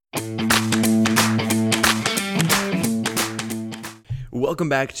Welcome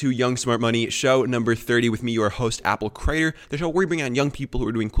back to Young Smart Money, show number 30 with me, your host, Apple Crater, the show where we bring on young people who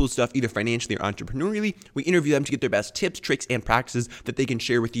are doing cool stuff, either financially or entrepreneurially. We interview them to get their best tips, tricks, and practices that they can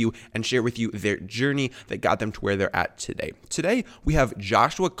share with you and share with you their journey that got them to where they're at today. Today, we have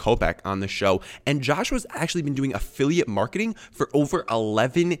Joshua Kopec on the show, and Joshua's actually been doing affiliate marketing for over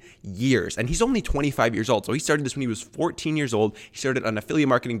 11 years, and he's only 25 years old. So he started this when he was 14 years old. He started an affiliate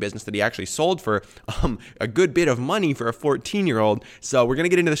marketing business that he actually sold for a good bit of money for a 14-year-old. So we're going to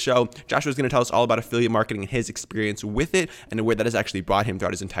get into the show. Joshua's going to tell us all about affiliate marketing and his experience with it and where that has actually brought him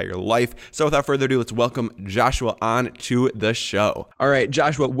throughout his entire life. So without further ado, let's welcome Joshua on to the show. All right,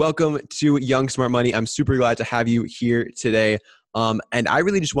 Joshua, welcome to Young Smart Money. I'm super glad to have you here today. And I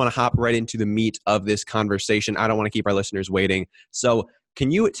really just want to hop right into the meat of this conversation. I don't want to keep our listeners waiting. So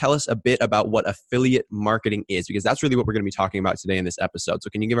can you tell us a bit about what affiliate marketing is? Because that's really what we're going to be talking about today in this episode. So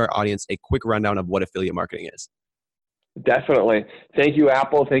can you give our audience a quick rundown of what affiliate marketing is? Definitely. Thank you,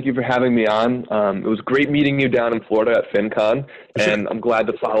 Apple. Thank you for having me on. It was great meeting you down in Florida at FinCon, and I'm glad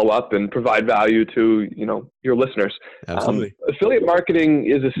to follow up and provide value to your listeners. Absolutely. Affiliate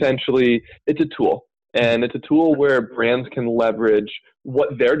marketing is essentially, it's a tool, and it's a tool where brands can leverage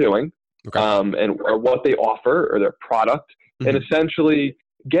what they're doing, or what they offer or their product, and essentially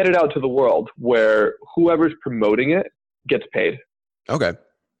get it out to the world where whoever's promoting it gets paid. Okay.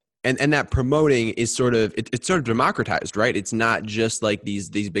 And that promoting is sort of, it's sort of democratized, right? It's not just like these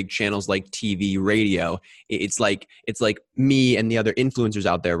big channels like TV, radio. It's like me and the other influencers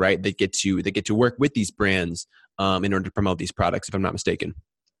out there, right? That get to work with these brands in order to promote these products, if I'm not mistaken.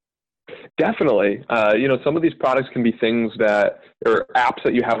 Definitely. Some of these products can be things that are apps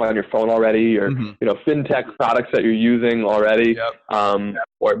that you have on your phone already, or, fintech products that you're using already,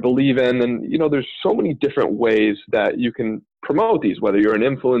 or believe in. And, there's so many different ways that you can promote these, whether you're an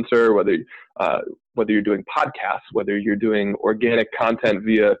influencer, whether you're doing podcasts, whether you're doing organic content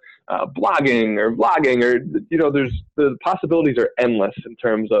via blogging or vlogging, or, the possibilities are endless in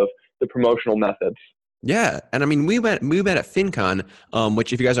terms of the promotional methods. Yeah. And I mean, we met at FinCon,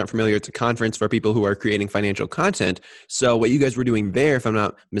 which if you guys aren't familiar, it's a conference for people who are creating financial content. So what you guys were doing there, if I'm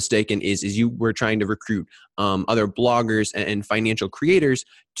not mistaken, is you were trying to recruit other bloggers and financial creators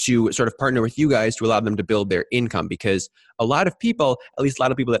to sort of partner with you guys to allow them to build their income. Because a lot of people, at least a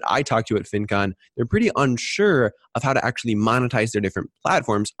lot of people that I talk to at FinCon, they're pretty unsure of how to actually monetize their different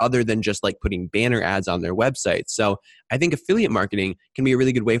platforms other than just like putting banner ads on their website. So I think affiliate marketing can be a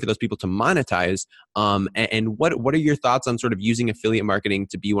really good way for those people to monetize. And what are your thoughts on sort of using affiliate marketing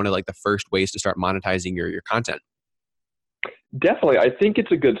to be one of like the first ways to start monetizing your content? Definitely. I think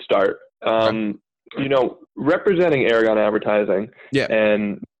it's a good start. Representing Aragon Advertising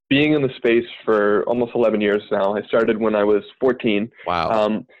and being in the space for almost 11 years now. I started when I was 14.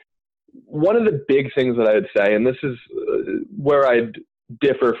 Wow. One of the big things that I would say, and this is where I'd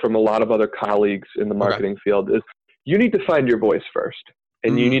differ from a lot of other colleagues in the marketing field, is you need to find your voice first,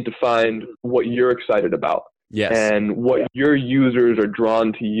 and you need to find what you're excited about, and what your users are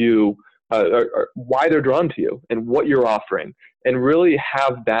drawn to you, or why they're drawn to you, and what you're offering, and really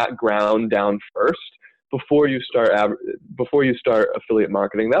have that ground down first before you start affiliate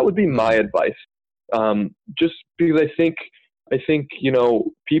marketing. That would be my advice. Just because I think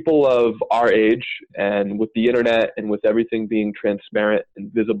people of our age, and with the internet and with everything being transparent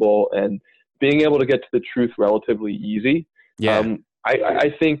and visible and being able to get to the truth relatively easy,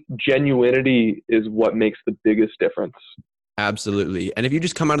 I think genuinity is what makes the biggest difference. Absolutely. And if you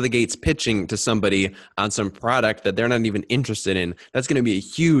just come out of the gates pitching to somebody on some product that they're not even interested in, that's going to be a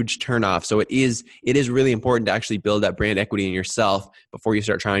huge turnoff. So it is really important to actually build that brand equity in yourself before you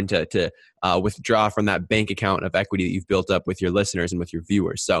start trying to withdraw from that bank account of equity that you've built up with your listeners and with your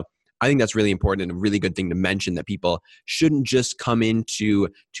viewers. So I think that's really important and a really good thing to mention, that people shouldn't just come into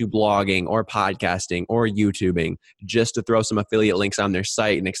blogging or podcasting or YouTubing just to throw some affiliate links on their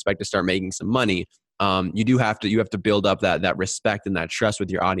site and expect to start making some money. You have to build up that respect and that trust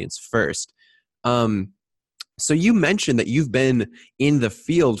with your audience first. So you mentioned that you've been in the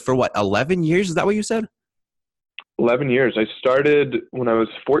field for 11 years? Is that what you said? 11 years. I started when I was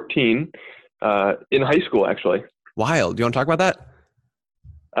 14, in high school, actually. Wild. Do you want to talk about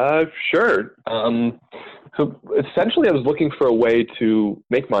that? Sure. So essentially I was looking for a way to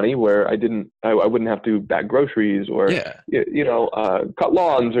make money where I wouldn't have to bag groceries or, cut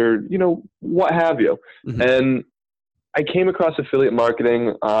lawns or, what have you. And I came across affiliate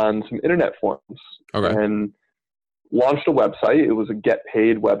marketing on some internet forums and launched a website. It was a get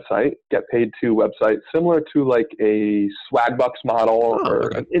paid website, get paid to website, similar to like a Swagbucks model or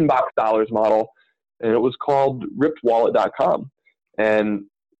an Inbox Dollars model. And it was called rippedwallet.com. And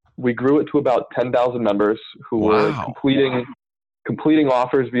we grew it to about 10,000 members who were completing completing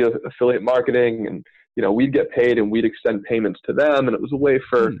offers via affiliate marketing, and we'd get paid and we'd extend payments to them, and it was a way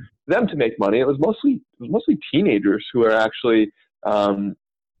for them to make money. It was mostly teenagers who are actually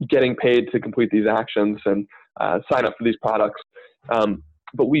getting paid to complete these actions and sign up for these products.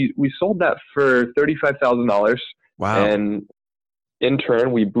 But we sold that for $35,000. Wow. And in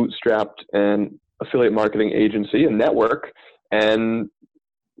turn, we bootstrapped an affiliate marketing agency, a network, and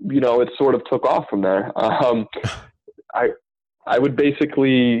it sort of took off from there. I would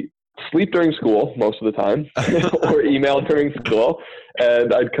basically sleep during school most of the time, or email during school,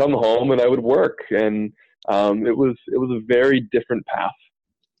 and I'd come home and I would work, and it was a very different path.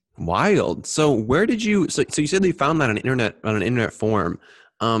 Wild. So where did you? So you said you found that on an internet forum.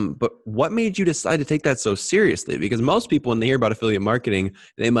 But what made you decide to take that so seriously? Because most people, when they hear about affiliate marketing,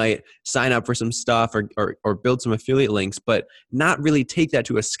 they might sign up for some stuff or build some affiliate links, but not really take that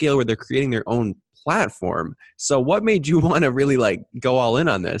to a scale where they're creating their own platform. So what made you want to really go all in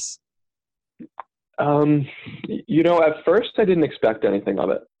on this? At first I didn't expect anything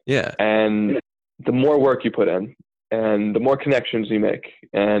of it. Yeah. And the more work you put in, and the more connections you make,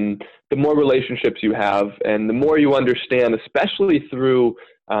 and the more relationships you have, and the more you understand, especially through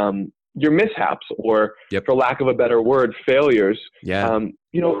your mishaps, or for lack of a better word, failures,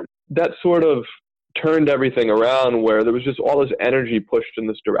 that sort of turned everything around, where there was just all this energy pushed in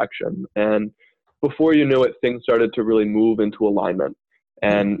this direction. And before you knew it, things started to really move into alignment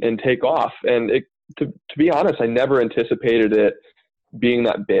and take off. And to be honest, I never anticipated it being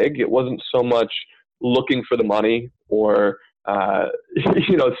that big. It wasn't so much looking for the money or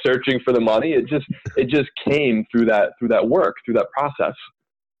searching for the money. It just came through that work, through that process.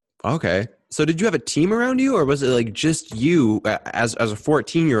 Okay. So did you have a team around you, or was it just you as a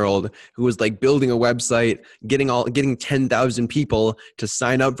 14-year-old who was building a website, getting 10,000 people to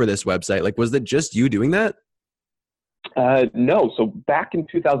sign up for this website? Was it just you doing that? No. So back in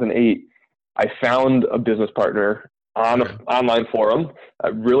 2008, I found a business partner on an online forum,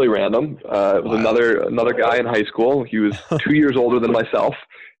 really random. It was another guy in high school. He was 2 years older than myself.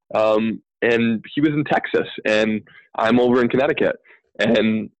 And he was in Texas and I'm over in Connecticut.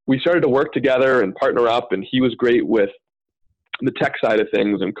 And we started to work together and partner up, and he was great with the tech side of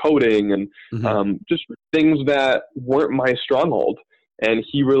things and coding and just things that weren't my stronghold. And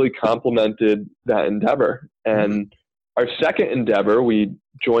he really complemented that endeavor. And our second endeavor, we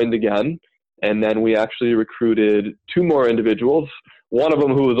joined again. And then we actually recruited two more individuals, one of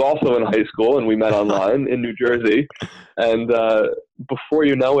them who was also in high school, and we met online in New Jersey. And before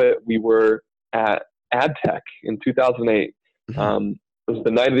you know it, we were at AdTech in 2008. It was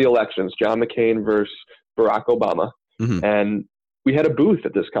the night of the elections, John McCain versus Barack Obama. And we had a booth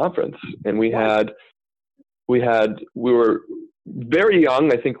at this conference, and we were very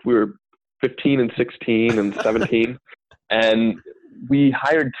young. I think we were 15 and 16 and 17. And we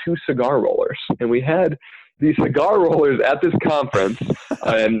hired two cigar rollers, and we had these cigar rollers at this conference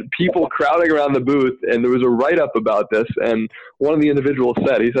and people crowding around the booth. And there was a write-up about this. And one of the individuals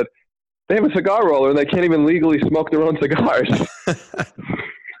said, they have a cigar roller and they can't even legally smoke their own cigars.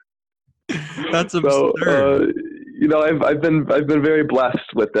 That's absurd. So, I've been very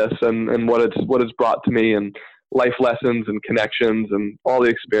blessed with this and what it's brought to me, and life lessons and connections and all the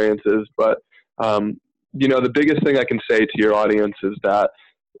experiences. But, the biggest thing I can say to your audience is that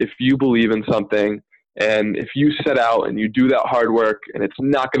if you believe in something, and if you set out and you do that hard work, and it's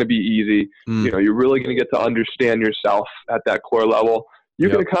not going to be easy, you're really going to get to understand yourself at that core level. You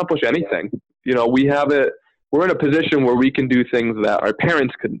can accomplish anything. We're in a position where we can do things that our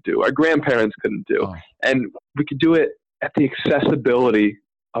parents couldn't do, our grandparents couldn't do, and we could do it at the accessibility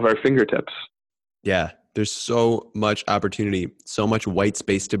of our fingertips. Yeah, there's so much opportunity, so much white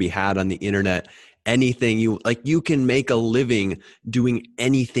space to be had on the internet. Anything you can make a living doing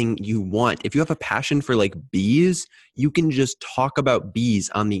anything you want. If you have a passion for bees, you can just talk about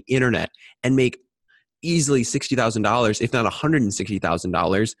bees on the internet and make easily $60,000, if not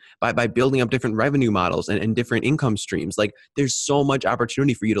 $160,000 by building up different revenue models and different income streams. There's so much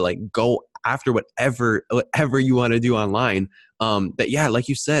opportunity for you to go after whatever you want to do online. Like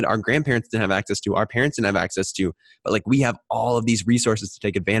you said, our grandparents didn't have access to, our parents didn't have access to, but we have all of these resources to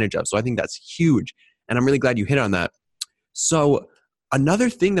take advantage of. So I think that's huge. And I'm really glad you hit on that. So another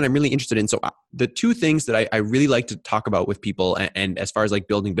thing that I'm really interested in, so the two things that I really like to talk about with people, and as far as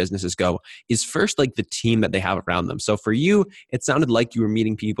building businesses go, is first the team that they have around them. So for you, it sounded like you were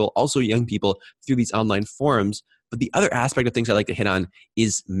meeting people, also young people, through these online forums. But the other aspect of things I like to hit on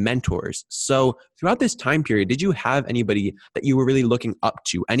is mentors. So throughout this time period, did you have anybody that you were really looking up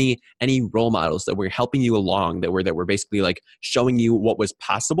to? Any role models that were helping you along, that were basically showing you what was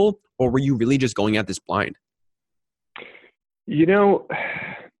possible, or were you really just going at this blind? You know,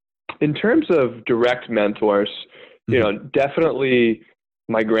 in terms of direct mentors, definitely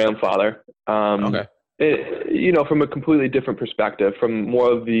my grandfather. Okay. From a completely different perspective, from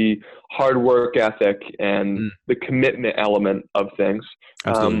more of the hard work ethic and the commitment element of things.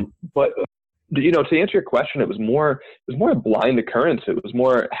 Absolutely. But to answer your question, it was more a blind occurrence. It was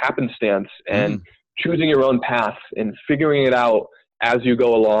more happenstance and choosing your own path and figuring it out as you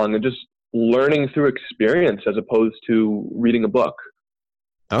go along and just learning through experience as opposed to reading a book.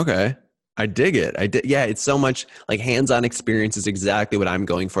 Okay. I dig it. Yeah, it's so much like hands-on experience is exactly what I'm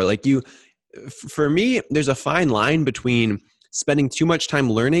going for. Like for me, there's a fine line between spending too much time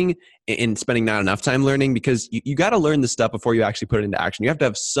learning and spending not enough time learning, because you got to learn the stuff before you actually put it into action. You have to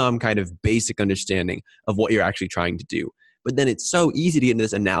have some kind of basic understanding of what you're actually trying to do. But then it's so easy to get into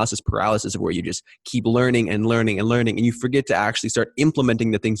this analysis paralysis of where you just keep learning and learning and learning, and you forget to actually start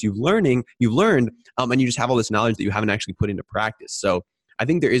implementing the things you've learned, and you just have all this knowledge that you haven't actually put into practice. So I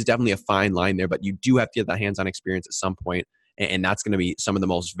think there is definitely a fine line there, but you do have to get that hands-on experience at some point, and that's going to be some of the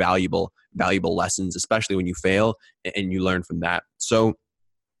most valuable lessons, especially when you fail and you learn from that. So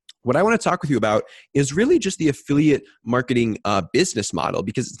what I want to talk with you about is really just the affiliate marketing business model,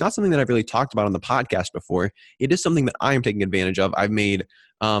 because it's not something that I've really talked about on the podcast before. It is something that I am taking advantage of. I've made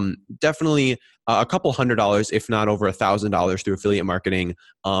definitely a couple $100, if not over $1,000 through affiliate marketing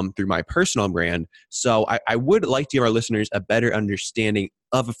through my personal brand. So I would like to give our listeners a better understanding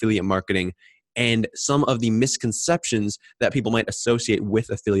of affiliate marketing and some of the misconceptions that people might associate with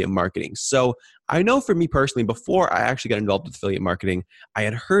affiliate marketing. So I know for me personally, before I actually got involved with affiliate marketing, I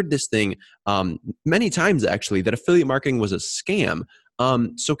had heard this thing many times actually, that affiliate marketing was a scam.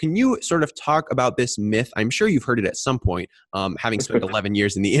 So can you sort of talk about this myth? I'm sure you've heard it at some point, having spent 11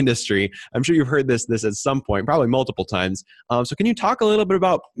 years in the industry. I'm sure you've heard this at some point, probably multiple times. So can you talk a little bit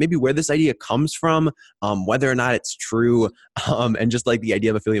about maybe where this idea comes from, whether or not it's true, and just like the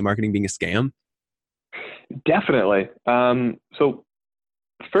idea of affiliate marketing being a scam? Definitely. So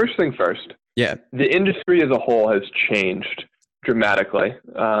first thing first, yeah, the industry as a whole has changed dramatically.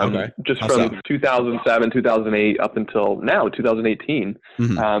 Just from 2007, 2008 up until now, 2018.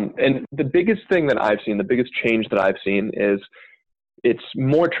 And the biggest thing that I've seen, the biggest change that I've seen is it's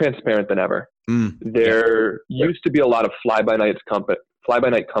more transparent than ever. There used to be a lot of fly-by-night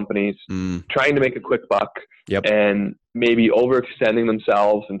companies trying to make a quick buck and maybe overextending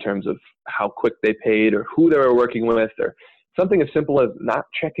themselves in terms of how quick they paid or who they were working with, or something as simple as not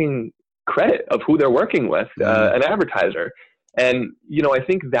checking credit of who they're working with, an advertiser. And, I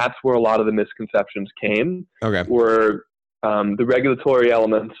think that's where a lot of the misconceptions came, were the regulatory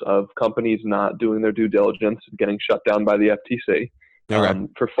elements of companies not doing their due diligence and getting shut down by the FTC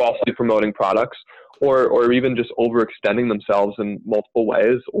for falsely promoting products, or even just overextending themselves in multiple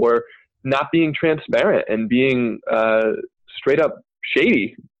ways, or not being transparent and being straight up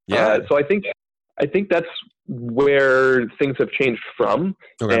shady. So I think that's where things have changed from,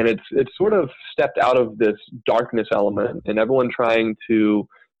 and it's sort of stepped out of this darkness element and everyone trying to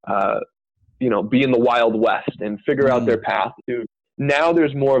be in the Wild West and figure out their path to. Now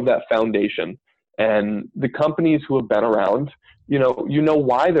there's more of that foundation, and the companies who have been around,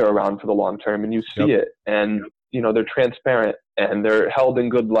 why they're around for the long term, and you see it, and they're transparent and they're held in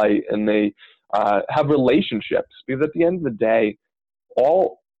good light, and they have relationships, because at the end of the day,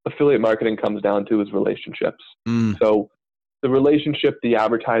 all affiliate marketing comes down to is relationships. So the relationship the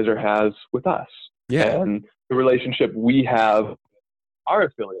advertiser has with us, and the relationship we have our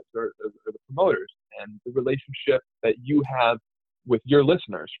affiliates or the promoters, and the relationship that you have with your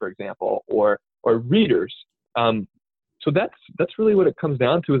listeners, for example, or readers. So that's really what it comes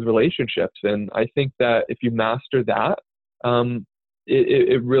down to, is relationships. And I think that if you master that,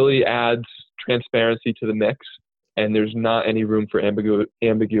 it really adds transparency to the mix, and there's not any room for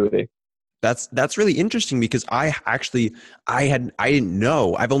ambiguity. That's really interesting, because I didn't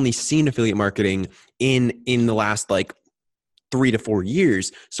know. I've only seen affiliate marketing in the last 3 to 4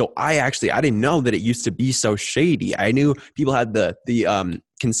 years. So I didn't know that it used to be so shady. I knew people had the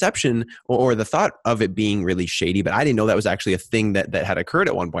conception or the thought of it being really shady, but I didn't know that was actually a thing that had occurred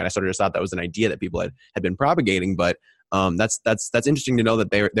at one point. I sort of just thought that was an idea that people had been propagating, but that's interesting to know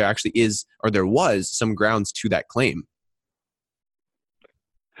that there actually is, or there was, some grounds to that claim.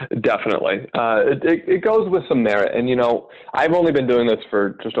 Definitely. It goes with some merit. And, I've only been doing this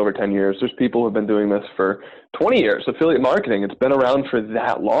for just over 10 years. There's people who have been doing this for 20 years. Affiliate marketing, it's been around for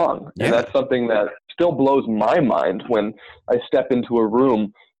that long. And that's something that still blows my mind when I step into a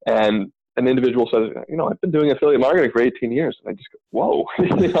room and an individual says, I've been doing affiliate marketing for 18 years. And I just go, whoa,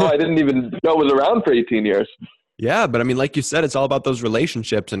 I didn't even know it was around for 18 years. Yeah, but I mean, like you said, it's all about those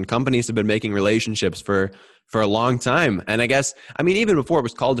relationships, and companies have been making relationships for a long time. And I guess, I mean, even before it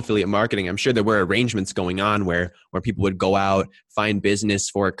was called affiliate marketing, I'm sure there were arrangements going on where people would go out, find business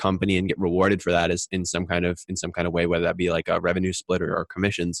for a company, and get rewarded for that as in some kind of way, whether that be like a revenue split or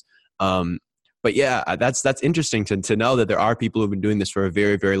commissions. Um, but yeah, that's interesting to know that there are people who've been doing this for a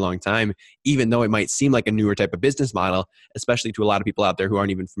very, very long time, even though it might seem like a newer type of business model, especially to a lot of people out there who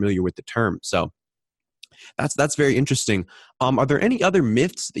aren't even familiar with the term. So that's very interesting. Are there any other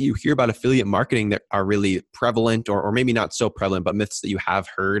myths that you hear about affiliate marketing that are really prevalent, or maybe not so prevalent, but myths that you have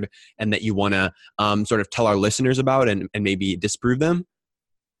heard and that you want to sort of tell our listeners about and maybe disprove them?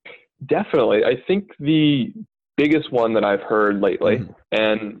 Definitely. I think the biggest one that I've heard lately,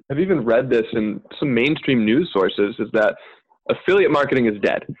 and I've even read this in some mainstream news sources, is that affiliate marketing is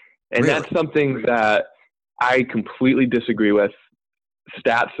dead. And Really? that's something that I completely disagree with.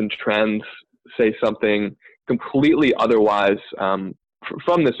 Stats and trends say something completely otherwise from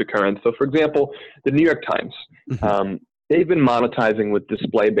this occurrence. So, for example, the New York Times, they've been monetizing with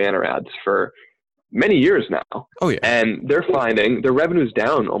display banner ads for many years now. Oh, yeah. And they're finding their revenue's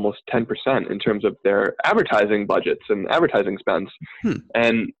down almost 10% in terms of their advertising budgets and advertising spends.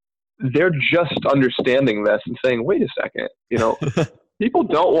 And they're just understanding this and saying, wait a second, people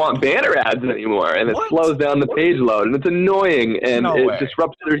don't want banner ads anymore, and it slows down the page load, and it's annoying, and it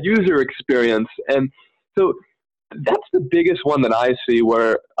disrupts their user experience. And so that's the biggest one that I see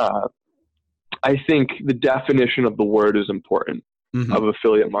where I think the definition of the word is important of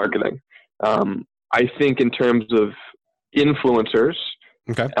affiliate marketing. I think in terms of influencers,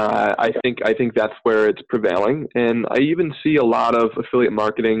 I think that's where it's prevailing. And I even see a lot of affiliate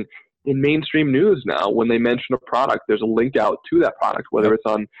marketing in mainstream news now. When they mention a product, there's a link out to that product, whether it's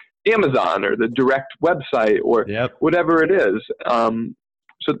on Amazon or the direct website or whatever it is.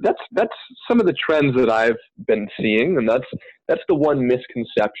 So that's some of the trends that I've been seeing, and that's the one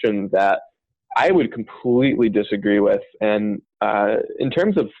misconception that I would completely disagree with. And in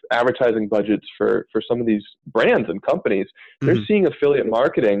terms of advertising budgets for some of these brands and companies, they're seeing affiliate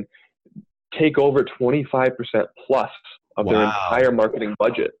marketing take over 25% plus of their entire marketing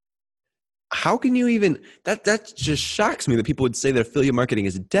budget. How can you even, that just shocks me that people would say that affiliate marketing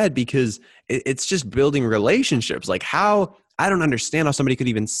is dead, because it's just building relationships. Like, how, I don't understand how somebody could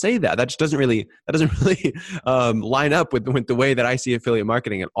even say that. That doesn't really line up with the way that I see affiliate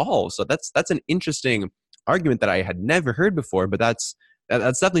marketing at all. So that's an interesting argument that I had never heard before, but that's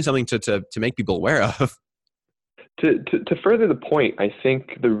definitely something to make people aware of. To further the point, I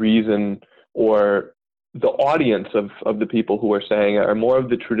think the reason, or the audience of the people who are saying are more of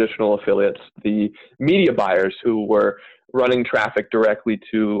the traditional affiliates, the media buyers who were running traffic directly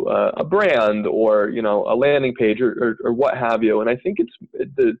to a brand or, a landing page or what have you. And I think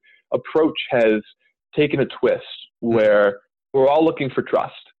the approach has taken a twist where we're all looking for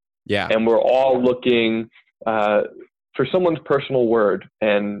trust. Yeah. And we're all looking for someone's personal word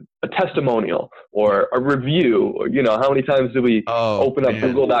and a testimonial or a review. Or, how many times do we open up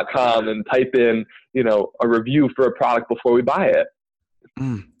Google.com and type in, a review for a product before we buy it?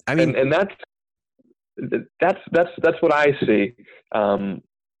 I mean, and that's what I see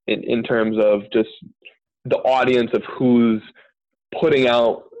in terms of just the audience of who's putting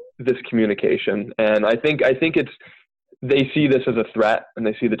out this communication. And I think they see this as a threat, and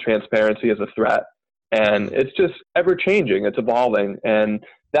they see the transparency as a threat. And it's just ever changing. It's evolving. And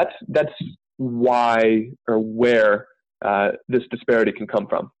that's why, or where this disparity can come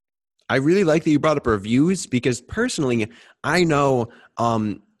from. I really like that you brought up reviews, because personally, I know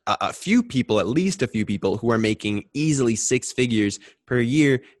a few people, at least a few people, who are making easily 6 figures per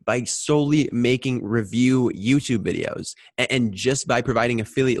year by solely making review YouTube videos. And just by providing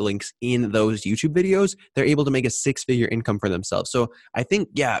affiliate links in those YouTube videos, they're able to make a 6-figure income for themselves. So I think,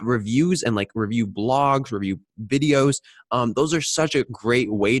 reviews and like review blogs, review videos, those are such a great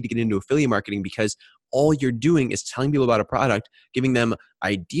way to get into affiliate marketing, because all you're doing is telling people about a product, giving them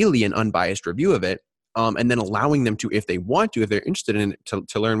ideally an unbiased review of it, and then allowing them to, if they want to, if they're interested in it,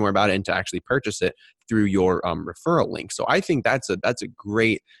 to learn more about it and to actually purchase it through your referral link. So I think that's a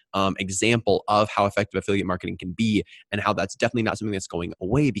great example of how effective affiliate marketing can be, and how that's definitely not something that's going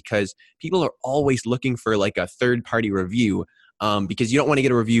away, because people are always looking for like a third-party review, because you don't want to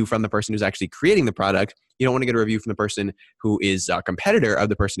get a review from the person who's actually creating the product. You don't want to get a review from the person who is a competitor of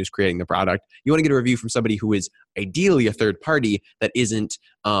the person who's creating the product. You want to get a review from somebody who is ideally a third party that isn't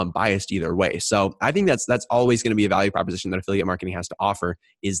biased either way. So I think that's always going to be a value proposition that affiliate marketing has to offer,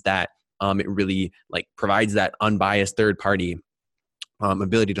 is that it really like provides that unbiased third party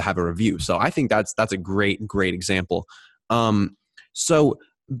ability to have a review. So I think that's a great example. So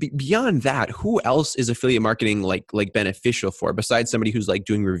beyond that, who else is affiliate marketing like beneficial for besides somebody who's like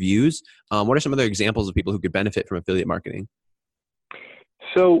doing reviews? What are some other examples of people who could benefit from affiliate marketing?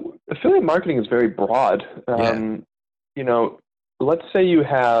 So affiliate marketing is very broad. Yeah. You know, let's say you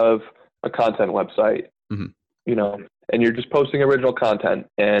have a content website, Mm-hmm. you know, and you're just posting original content,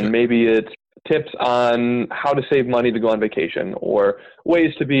 and Sure. maybe it's tips on how to save money to go on vacation, or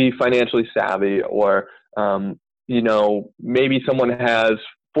ways to be financially savvy, or you know, maybe someone has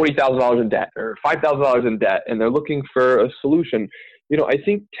 $40,000 in debt or $5,000 in debt, and they're looking for a solution. You know, I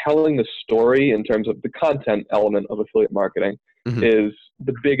think telling the story in terms of the content element of affiliate marketing Mm-hmm. is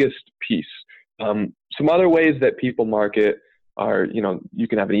the biggest piece. Some other ways that people market are, you know, you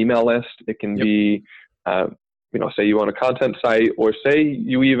can have an email list. It can Yep. be, you know, say you own a content site, or say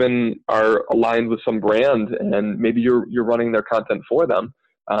you even are aligned with some brand and maybe you're running their content for them.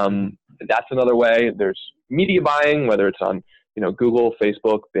 Mm-hmm. That's another way. There's media buying, whether it's on, you know, Google,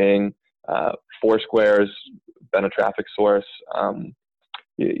 Facebook, Bing, Foursquare's been a traffic source.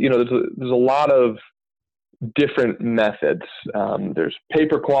 You know, there's a lot of different methods. There's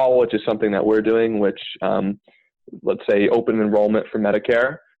pay-per-call, which is something that we're doing, which let's say open enrollment for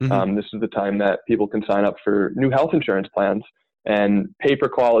Medicare. Mm-hmm. This is the time that people can sign up for new health insurance plans. And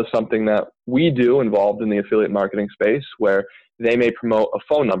pay-per-call is something that we do involved in the affiliate marketing space, where they may promote a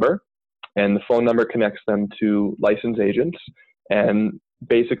phone number, and the phone number connects them to licensed agents. And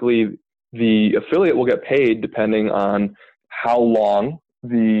basically, the affiliate will get paid depending on how long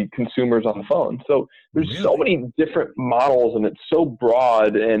the consumer's on the phone. So there's so Really? many different models, and it's so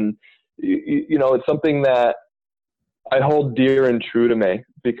broad. And, you know, it's something that I hold dear and true to me,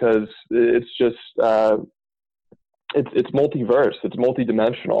 because it's just, it's multiverse, it's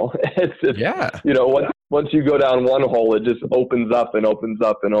multidimensional. It's Yeah. you know, once you go down one hole, it just opens up and opens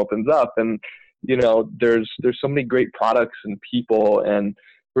up and opens up. And, you know, there's so many great products and people and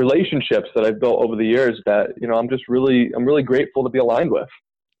relationships that I've built over the years that, you know, I'm really grateful to be aligned with.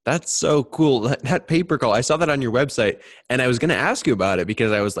 That's so cool. That paper call, I saw that on your website and I was going to ask you about it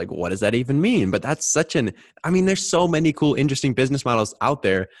because I was like, what does that even mean? But that's I mean, there's so many cool, interesting business models out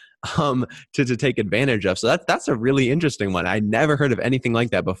there to take advantage of. So that's a really interesting one. I never heard of anything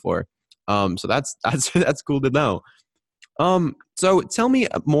like that before. So that's cool to know. So tell me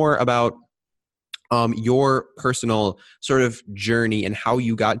more about your personal sort of journey and how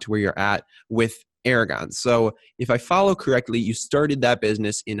you got to where you're at with Aragon. So if I follow correctly, you started that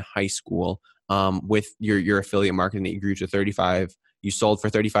business in high school with your affiliate marketing that you grew to 35. You sold for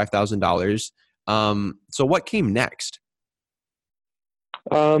 $35,000. So what came next?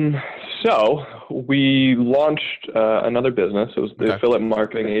 So we launched another business. It was the affiliate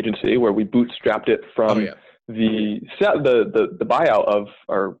marketing agency, where we bootstrapped it from the buyout of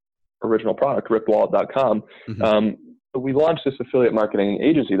our original product, ripwallet.com. We launched this affiliate marketing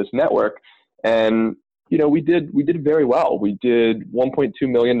agency, this network, and, you know, we did very well. We did $1.2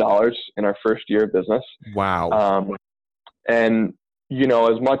 million in our first year of business. Wow. And, you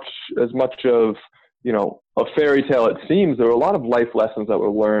know, as much of, you know, a fairy tale it seems, there were a lot of life lessons that were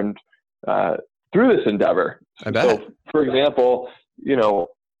learned through this endeavor. I bet. So, for example, you know,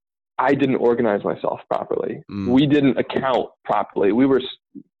 I didn't organize myself properly. We didn't account properly. We were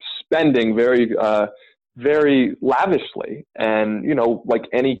spending very lavishly, and, you know, like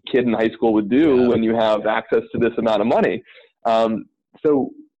any kid in high school would do when you have access to this amount of money.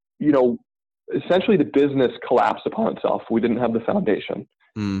 So, you know, essentially the business collapsed upon itself. We didn't have the foundation.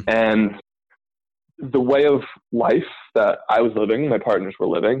 And the way of life that I was living, my partners were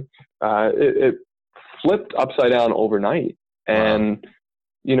living, it flipped upside down overnight. And,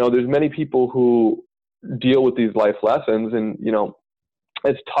 you know, there's many people who deal with these life lessons, and, you know,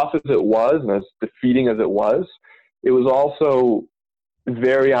 as tough as it was and as defeating as it was also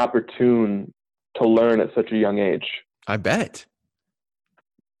very opportune to learn at such a young age. I bet.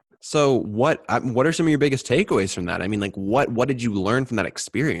 So what are some of your biggest takeaways from that? I mean, like, what did you learn from that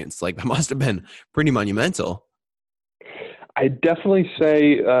experience? Like, that must have been pretty monumental. I definitely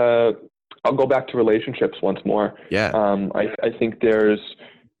say, I'll go back to relationships once more. Yeah. I think there's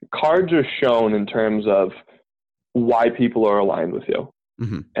cards are shown in terms of why people are aligned with you.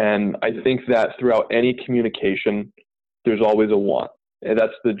 And I think that throughout any communication, there's always a want. And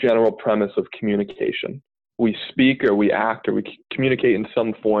that's the general premise of communication. We speak or we act or we communicate in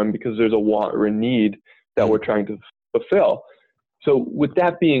some form because there's a want or a need that we're trying to fulfill. So with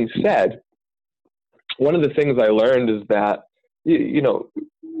that being said, one of the things I learned is that, you know,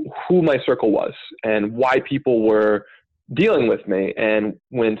 who my circle was and why people were dealing with me, and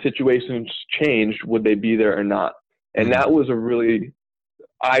when situations changed, would they be there or not? And that was a really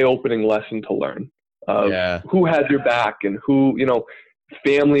eye-opening lesson to learn of who has your back, and who, you know,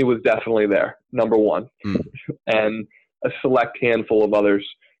 family was definitely there, number one, and a select handful of others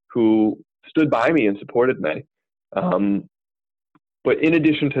who stood by me and supported me. But in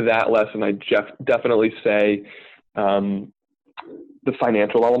addition to that lesson, I definitely say the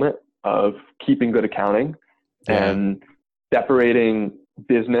financial element of keeping good accounting and separating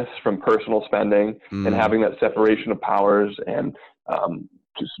business from personal spending and having that separation of powers and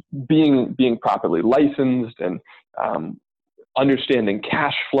just being properly licensed and understanding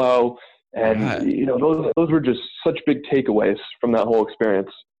cash flow. And, those were just such big takeaways from that whole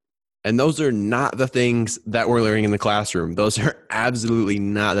experience. And those are not the things that we're learning in the classroom. Those are absolutely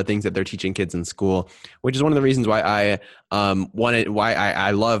not the things that they're teaching kids in school, which is one of the reasons why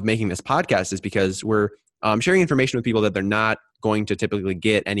I love making this podcast, is because we're sharing information with people that they're not going to typically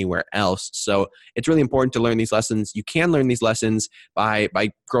get anywhere else. So it's really important to learn these lessons. You can learn these lessons by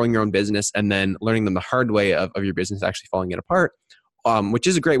growing your own business and then learning them the hard way of your business actually falling it apart. Which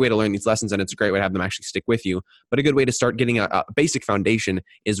is a great way to learn these lessons, and it's a great way to have them actually stick with you. But a good way to start getting a basic foundation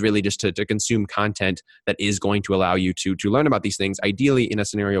is really just to consume content that is going to allow you to learn about these things, ideally in a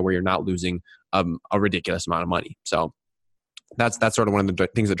scenario where you're not losing a ridiculous amount of money. So that's sort of one of the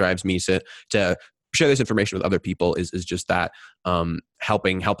things that drives me to share this information with other people is just that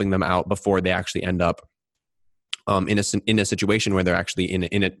helping them out before they actually end up in a situation where they're actually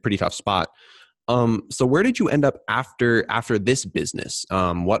in a pretty tough spot. So where did you end up after this business?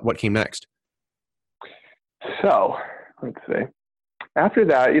 What came next? So let's see. After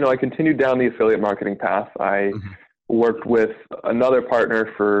that, I continued down the affiliate marketing path. I worked with another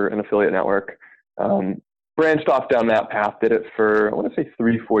partner for an affiliate network, branched off down that path, did it for, I want to say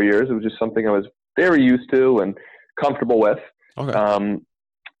 3-4 years. It was just something I was very used to and comfortable with. Okay.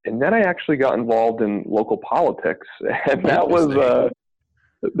 And then I actually got involved in local politics, and that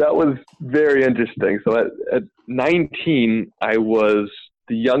was very interesting. So at 19, I was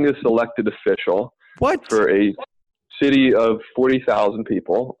the youngest elected official for a city of 40,000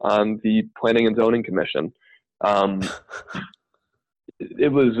 people on the Planning and Zoning Commission.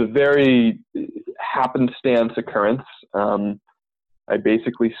 It was a very happenstance occurrence. I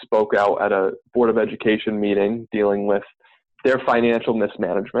basically spoke out at a Board of Education meeting dealing with their financial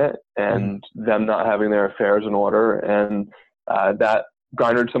mismanagement and them not having their affairs in order. And that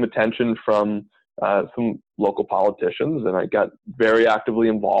garnered some attention from some local politicians, and I got very actively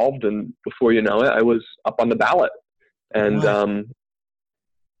involved. And before you know it, I was up on the ballot. And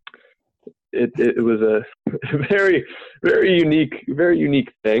it was a very, very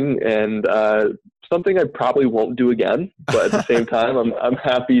unique thing, and something I probably won't do again. But at the same time, I'm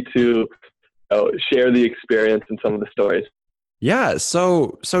happy to share the experience and some of the stories. Yeah.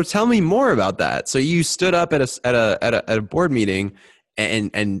 So tell me more about that. So you stood up at a board meeting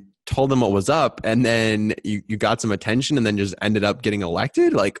and told them what was up, and then you got some attention, and then just ended up getting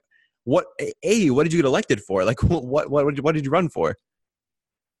elected. Like, what did you get elected for? Like, what did you run for?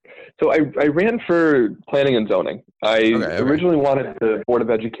 So I ran for planning and zoning. I originally wanted the Board of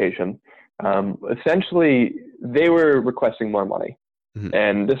Education. Essentially, they were requesting more money.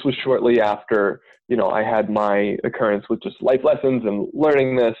 And this was shortly after, I had my occurrence with just life lessons and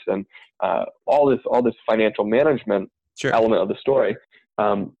learning this and all this financial management element of the story.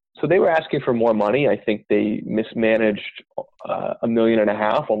 So they were asking for more money. I think they mismanaged $1.5 million,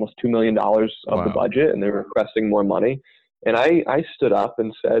 almost $2 million of the budget, and they were requesting more money. And I stood up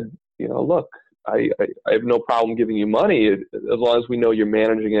and said, look, I have no problem giving you money as long as we know you're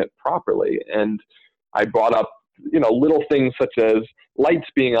managing it properly. And I brought up, little things such as lights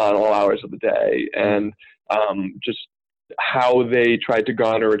being on all hours of the day, and just how they tried to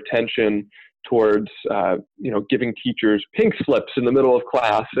garner attention towards, giving teachers pink slips in the middle of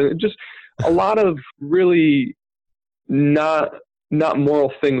class, and just a lot of really not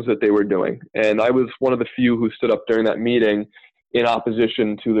moral things that they were doing. And I was one of the few who stood up during that meeting in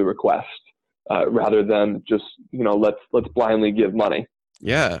opposition to the request, rather than just, let's blindly give money.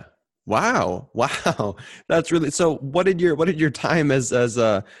 Yeah. Wow. That's really, so what did your time as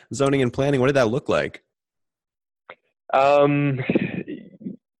zoning and planning, what did that look like?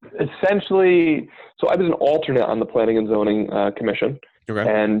 Essentially, so I was an alternate on the Planning and Zoning Commission. Okay.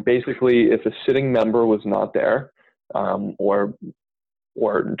 And basically, if a sitting member was not there, or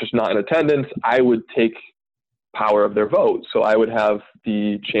just not in attendance, I would take power of their vote. So I would have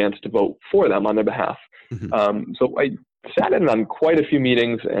the chance to vote for them on their behalf. So I sat in on quite a few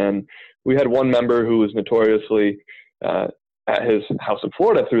meetings, and we had one member who was notoriously at his house in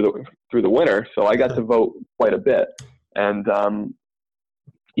Florida through the winter. So I got to vote quite a bit. And,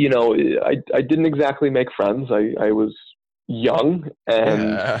 I didn't exactly make friends. I was young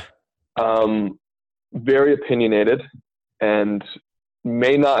and very opinionated, and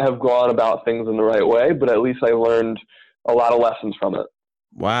may not have gone about things in the right way, but at least I learned a lot of lessons from it.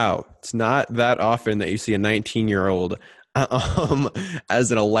 Wow. It's not that often that you see a 19-year-old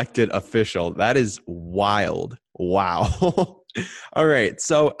as an elected official. That is wild. Wow. All right.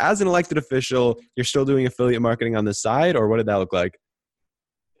 So as an elected official, you're still doing affiliate marketing on the side, or what did that look like?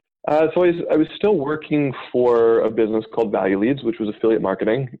 So I was still working for a business called Value Leads, which was affiliate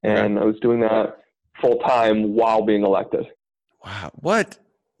marketing, and I was doing that full time while being elected. Wow. What?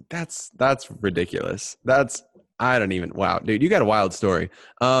 That's ridiculous. I don't even, wow, dude, you got a wild story.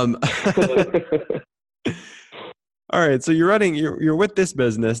 All right. So you're with this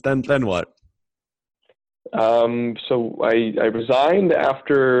business, then what? So I resigned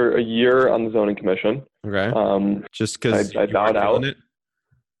after a year on the zoning commission. Okay. Just because I bowed out.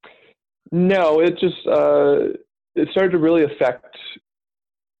 No, it just it started to really affect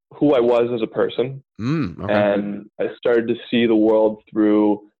who I was as a person, Okay. and I started to see the world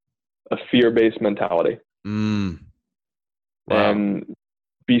through a fear-based mentality, Wow. and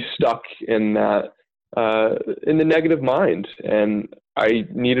be stuck in that in the negative mind. And I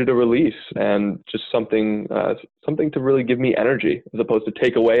needed a release and just something to really give me energy as opposed to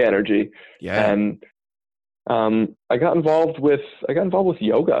take away energy. Yeah. And I got involved with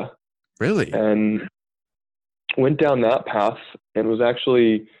yoga. Really? And went down that path and was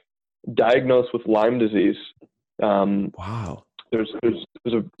actually diagnosed with Lyme disease. Wow. There's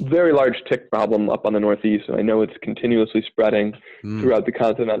a very large tick problem up on the Northeast, and I know it's continuously spreading throughout the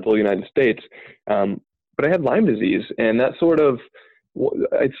continental United States. But I had Lyme disease, and that sort of,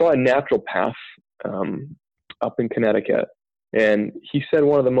 I saw a natural path up in Connecticut. And he said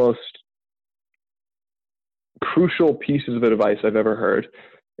one of the most crucial pieces of advice I've ever heard.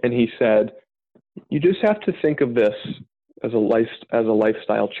 And he said, you just have to think of this as a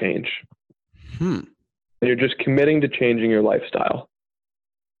lifestyle change. And you're just committing to changing your lifestyle.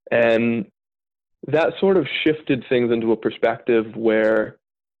 And that sort of shifted things into a perspective where,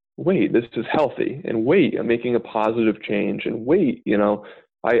 wait, this is healthy. And wait, I'm making a positive change. And wait,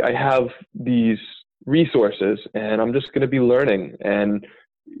 I have these resources and I'm just going to be learning. And,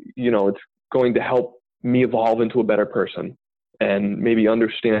 it's going to help me evolve into a better person and maybe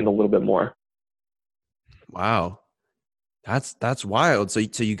understand a little bit more. Wow. That's wild. So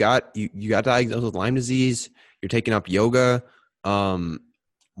you got diagnosed with Lyme disease. You're taking up yoga.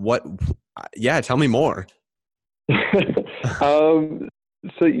 What? Yeah, tell me more. So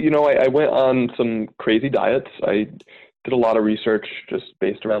I went on some crazy diets. I did a lot of research just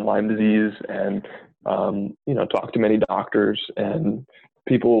based around Lyme disease, and talked to many doctors and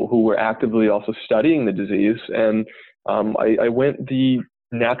people who were actively also studying the disease. And I went the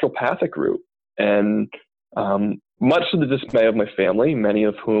naturopathic route, and much to the dismay of my family, many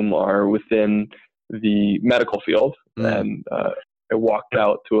of whom are within the medical field. And I walked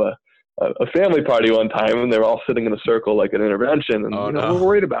out to a family party one time, and they were all sitting in a circle like an intervention, and we're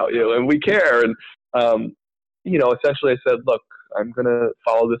worried about you and we care. And essentially I said, look, I'm going to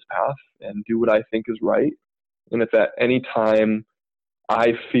follow this path and do what I think is right. And if at any time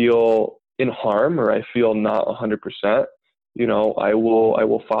I feel in harm or I feel not 100%, I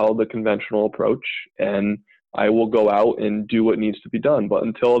will follow the conventional approach, and I will go out and do what needs to be done. But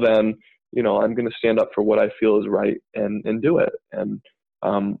until then, I'm going to stand up for what I feel is right and do it. And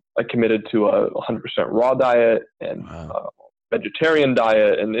I committed to a 100% raw diet and vegetarian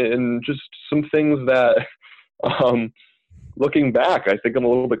diet and just some things that, looking back, I think I'm a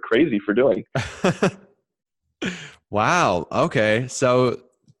little bit crazy for doing. Wow. Okay. So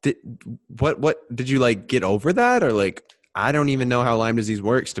what did you get over that, or I don't even know how Lyme disease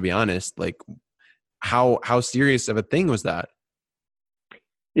works, to be honest. How serious of a thing was that?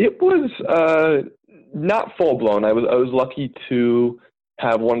 It was not full blown. I was lucky to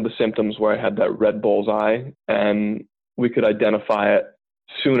have one of the symptoms where I had that red bullseye, and we could identify it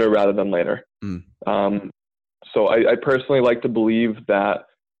sooner rather than later. So I personally like to believe that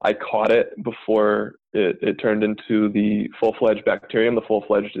I caught it before it turned into the full-fledged bacterium, the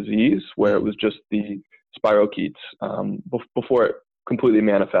full-fledged disease, where it was just the spirochetes before it completely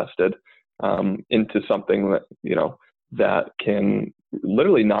manifested into something that that can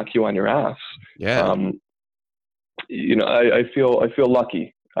literally knock you on your ass. Yeah. I feel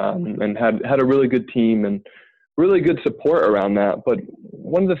lucky and had a really good team and really good support around that. But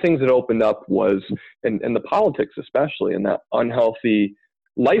one of the things that opened up was, and the politics especially, and that unhealthy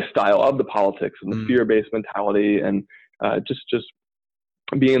lifestyle of the politics and the fear-based mentality, and just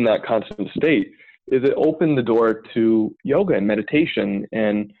being in that constant state, is it opened the door to yoga and meditation.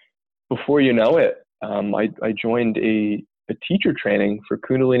 And before you know it, I joined a teacher training for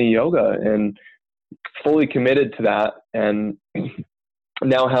Kundalini yoga and fully committed to that. And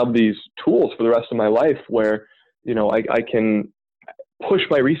now have these tools for the rest of my life where, I can push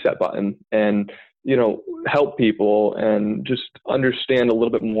my reset button and, help people and just understand a little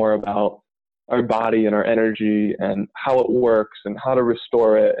bit more about our body and our energy and how it works and how to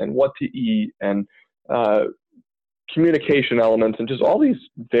restore it and what to eat and communication elements and just all these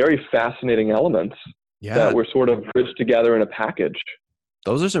very fascinating elements that were sort of bridged together in a package.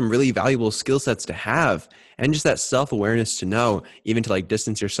 Those are some really valuable skill sets to have, and just that self-awareness to know, even to like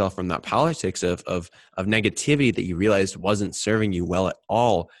distance yourself from that politics of negativity that you realized wasn't serving you well at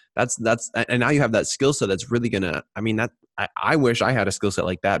all. That's and now you have that skill set that's really gonna, I wish I had a skill set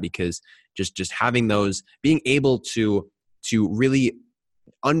like that, because just having those, being able to really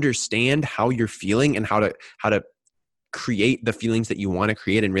understand how you're feeling and how to create the feelings that you want to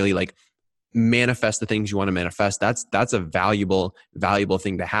create and really like manifest the things you want to manifest. That's a valuable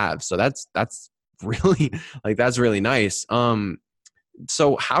thing to have. So that's really like, that's really nice.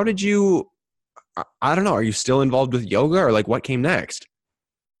 So how did you, I don't know, are you still involved with yoga, or like what came next?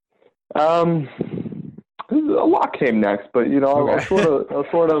 A lot came next, but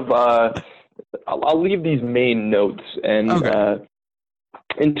okay. I'll leave these main notes. And okay.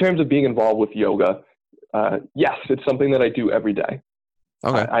 In terms of being involved with yoga, yes, it's something that I do every day.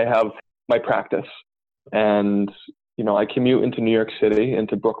 Okay. I have my practice, and I commute into New York City,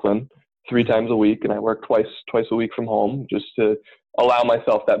 into Brooklyn 3 times a week, and I work twice a week from home, just to allow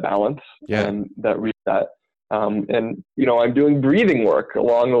myself that balance and that reset. And I'm doing breathing work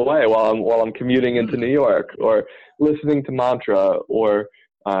along the way while I'm commuting into New York, or listening to mantra, or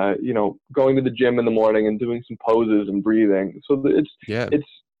going to the gym in the morning and doing some poses and breathing. So it's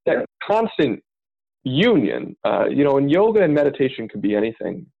that constant union. And yoga and meditation could be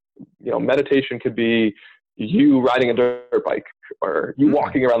anything. Meditation could be you riding a dirt bike, or you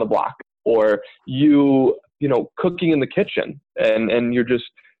walking around the block, or you cooking in the kitchen, and you're just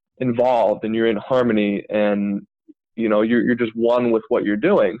involved and you're in harmony, and you're just one with what you're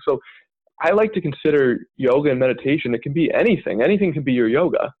doing. So I like to consider yoga and meditation, it can be anything. Anything can be your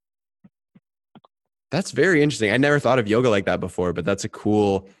yoga. That's very interesting. I never thought of yoga like that before, but that's a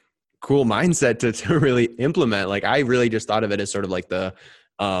cool mindset to really implement. Like, I really just thought of it as sort of like the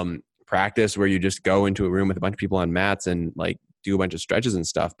practice where you just go into a room with a bunch of people on mats and like do a bunch of stretches and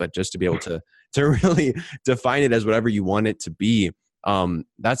stuff. But just to be able to really define it as whatever you want it to be,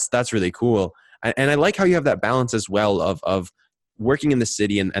 that's really cool. And I like how you have that balance as well of working in the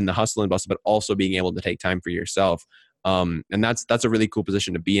city and the hustle and bustle, but also being able to take time for yourself. And that's a really cool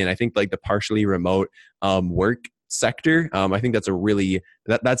position to be in. I think like the partially remote work sector, I think that's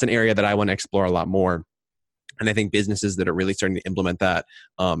that's an area that I want to explore a lot more. And I think businesses that are really starting to implement that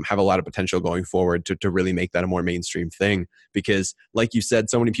have a lot of potential going forward to really make that a more mainstream thing. Because like you said,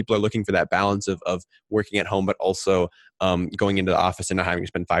 so many people are looking for that balance of working at home, but also going into the office and not having to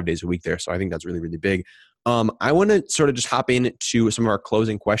spend 5 days a week there. So I think that's really, really big. I want to sort of just hop into some of our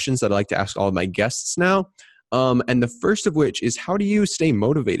closing questions that I like to ask all of my guests now. And the first of which is, how do you stay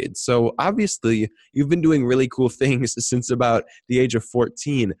motivated? So obviously you've been doing really cool things since about the age of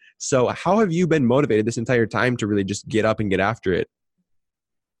 14. So how have you been motivated this entire time to really just get up and get after it?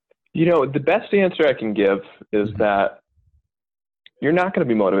 The best answer I can give is that you're not going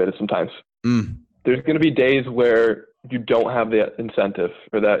to be motivated sometimes. There's going to be days where you don't have that incentive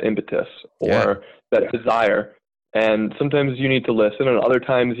or that impetus or that desire. And sometimes you need to listen, and other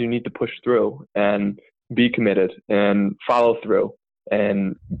times you need to push through and be committed and follow through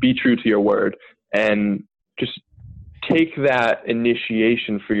and be true to your word, and just take that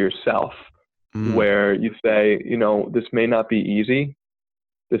initiation for yourself where you say, this may not be easy.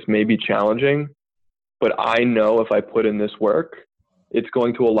 This may be challenging, but I know if I put in this work, it's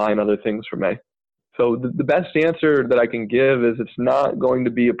going to align other things for me. So the best answer that I can give is, it's not going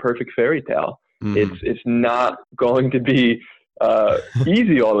to be a perfect fairy tale. It's not going to be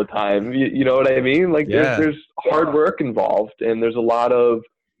easy all the time. You know what I mean? Like there's hard work involved, and there's a lot of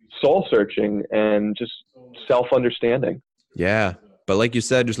soul searching and just self-understanding. Yeah. But like you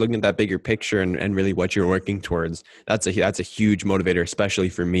said, just looking at that bigger picture and really what you're working towards, that's a huge motivator, especially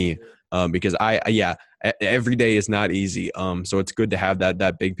for me, because every day is not easy. So it's good to have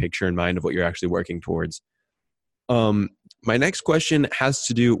that big picture in mind of what you're actually working towards. My next question has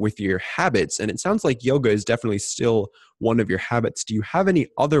to do with your habits, and it sounds like yoga is definitely still one of your habits. Do you have any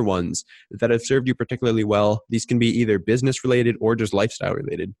other ones that have served you particularly well? These can be either business related or just lifestyle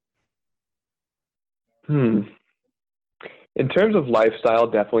related. In terms of lifestyle,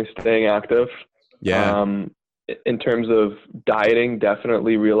 definitely staying active. In terms of dieting,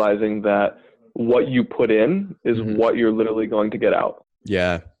 definitely realizing that what you put in is what you're literally going to get out.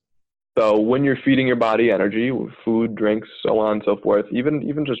 So when you're feeding your body energy, food, drinks, so on and so forth,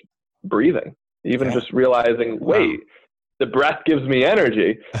 even just breathing, even just realizing, wait, the breath gives me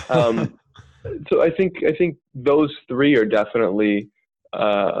energy. So I think those three are definitely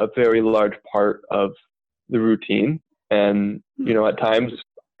a very large part of the routine. And, at times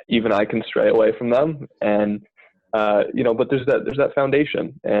even I can stray away from them, and, but there's that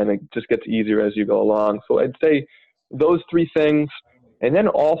foundation, and it just gets easier as you go along. So I'd say those three things. And then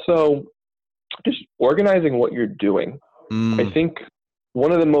also just organizing what you're doing. I think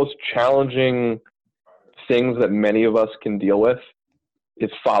one of the most challenging things that many of us can deal with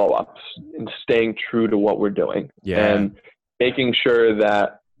is follow-ups and staying true to what we're doing, and making sure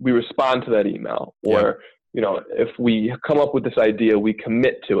that we respond to that email, or, if we come up with this idea, we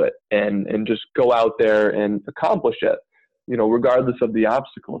commit to it and just go out there and accomplish it, regardless of the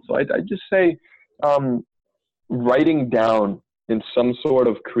obstacle. So I just say, writing down in some sort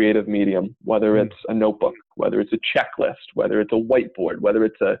of creative medium, whether it's a notebook, whether it's a checklist, whether it's a whiteboard, whether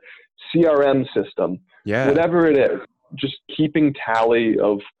it's a CRM system, whatever it is, just keeping tally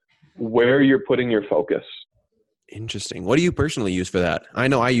of where you're putting your focus. Interesting. What do you personally use for that? I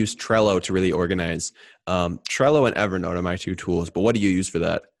know I use Trello to really organize. Trello and Evernote are my two tools, but what do you use for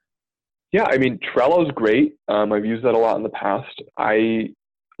that? Yeah, I mean, Trello is great. I've used that a lot in the past. I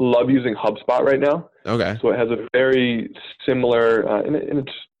love using HubSpot right now. Okay. So it has a very similar, and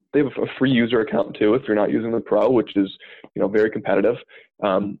they have a free user account too if you're not using the Pro, which is very competitive.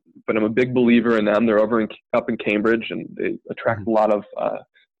 But I'm a big believer in them. They're up in Cambridge, and they attract a lot of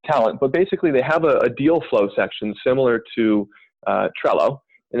talent. But basically, they have a deal flow section similar to Trello.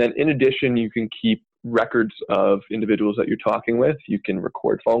 And then in addition, you can keep records of individuals that you're talking with. You can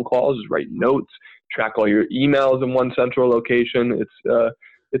record phone calls, write notes, track all your emails in one central location.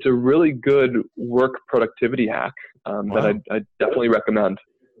 It's a really good work productivity hack that I definitely recommend.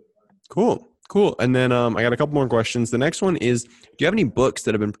 Cool. And then I got a couple more questions. The next one is, do you have any books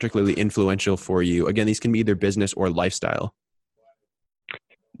that have been particularly influential for you? Again, these can be either business or lifestyle.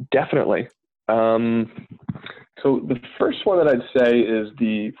 Definitely. So the first one that I'd say is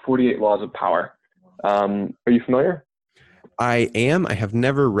the 48 Laws of Power. Are you familiar? I am. I have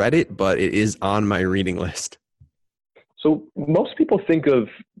never read it, but it is on my reading list. So most people think of,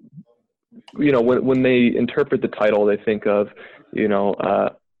 when they interpret the title, they think of,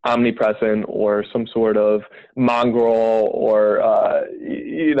 omnipresent or some sort of mongrel or,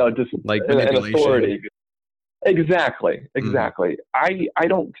 just like an authority. Exactly. I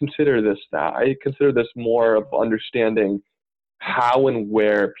don't consider this that. I consider this more of understanding how and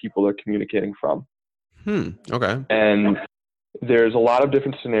where people are communicating from. Okay. And there's a lot of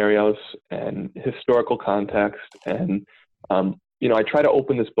different scenarios and historical context. And, I try to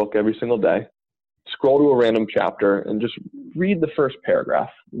open this book every single day, scroll to a random chapter, and just read the first paragraph,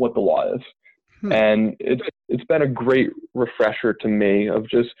 what the law is. And it's been a great refresher to me of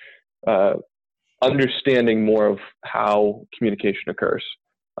just understanding more of how communication occurs.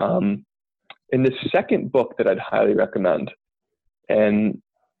 And the second book that I'd highly recommend, and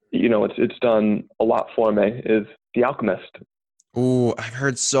it's done a lot for me, is The Alchemist. Ooh, I've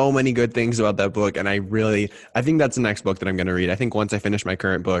heard so many good things about that book, and I think that's the next book that I'm going to read. I think once I finish my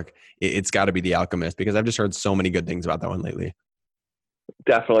current book, it's got to be The Alchemist, because I've just heard so many good things about that one lately.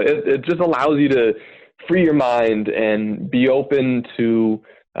 Definitely. It just allows you to free your mind and be open to,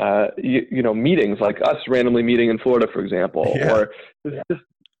 meetings like us randomly meeting in Florida, for example, or just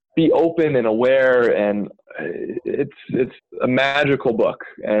be open and aware. And it's a magical book.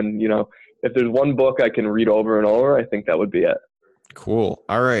 And, if there's one book I can read over and over, I think that would be it. Cool.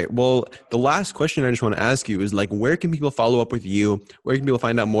 All right. Well, the last question I just want to ask you is, where can people follow up with you? Where can people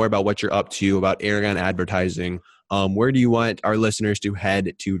find out more about what you're up to, about Aragon Advertising? Where do you want our listeners to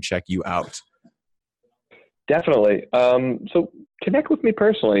head to check you out? Definitely. So connect with me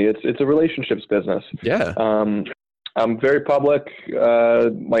personally. It's a relationships business. Yeah. I'm very public.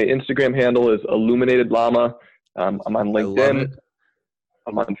 My Instagram handle is Illuminated Llama. I'm on LinkedIn.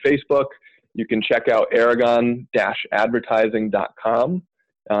 I'm on Facebook. You can check out aragon-advertising.com.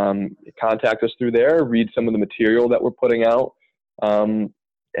 Contact us through there, read some of the material that we're putting out. And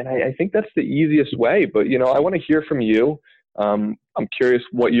I think that's the easiest way, but I want to hear from you. I'm curious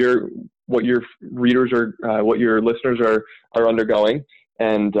what your readers are, what your listeners are undergoing,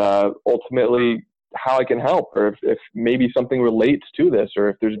 and ultimately how I can help, or if maybe something relates to this, or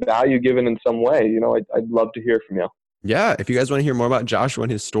if there's value given in some way. I'd love to hear from you. Yeah. If you guys want to hear more about Joshua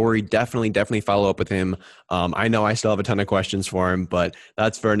and his story, definitely follow up with him. I know I still have a ton of questions for him, but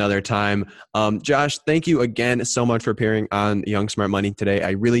that's for another time. Josh, thank you again so much for appearing on Young Smart Money today.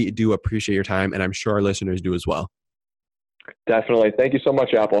 I really do appreciate your time, and I'm sure our listeners do as well. Definitely. Thank you so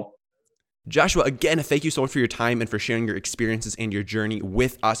much, Apple. Joshua, again, thank you so much for your time and for sharing your experiences and your journey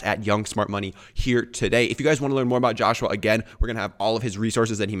with us at Young Smart Money here today. If you guys want to learn more about Joshua, again, we're going to have all of his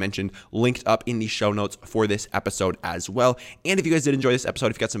resources that he mentioned linked up in the show notes for this episode as well. And if you guys did enjoy this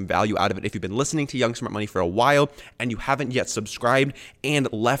episode, if you got some value out of it, if you've been listening to Young Smart Money for a while and you haven't yet subscribed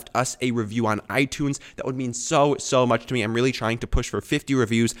and left us a review on iTunes, that would mean so much to me. I'm really trying to push for 50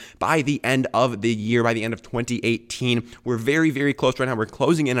 reviews by the end of the year, by the end of 2018. We're very close right now. We're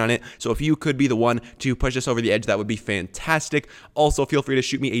closing in on it. So if you could be the one to push us over the edge, that would be fantastic. Also, feel free to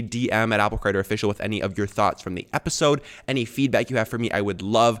shoot me a DM at Apple Crider Official with any of your thoughts from the episode. Any feedback you have for me, I would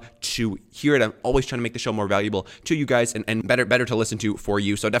love to hear it. I'm always trying to make the show more valuable to you guys and better to listen to for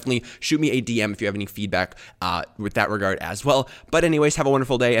you. So definitely shoot me a DM if you have any feedback with that regard as well. But anyways, have a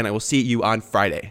wonderful day, and I will see you on Friday.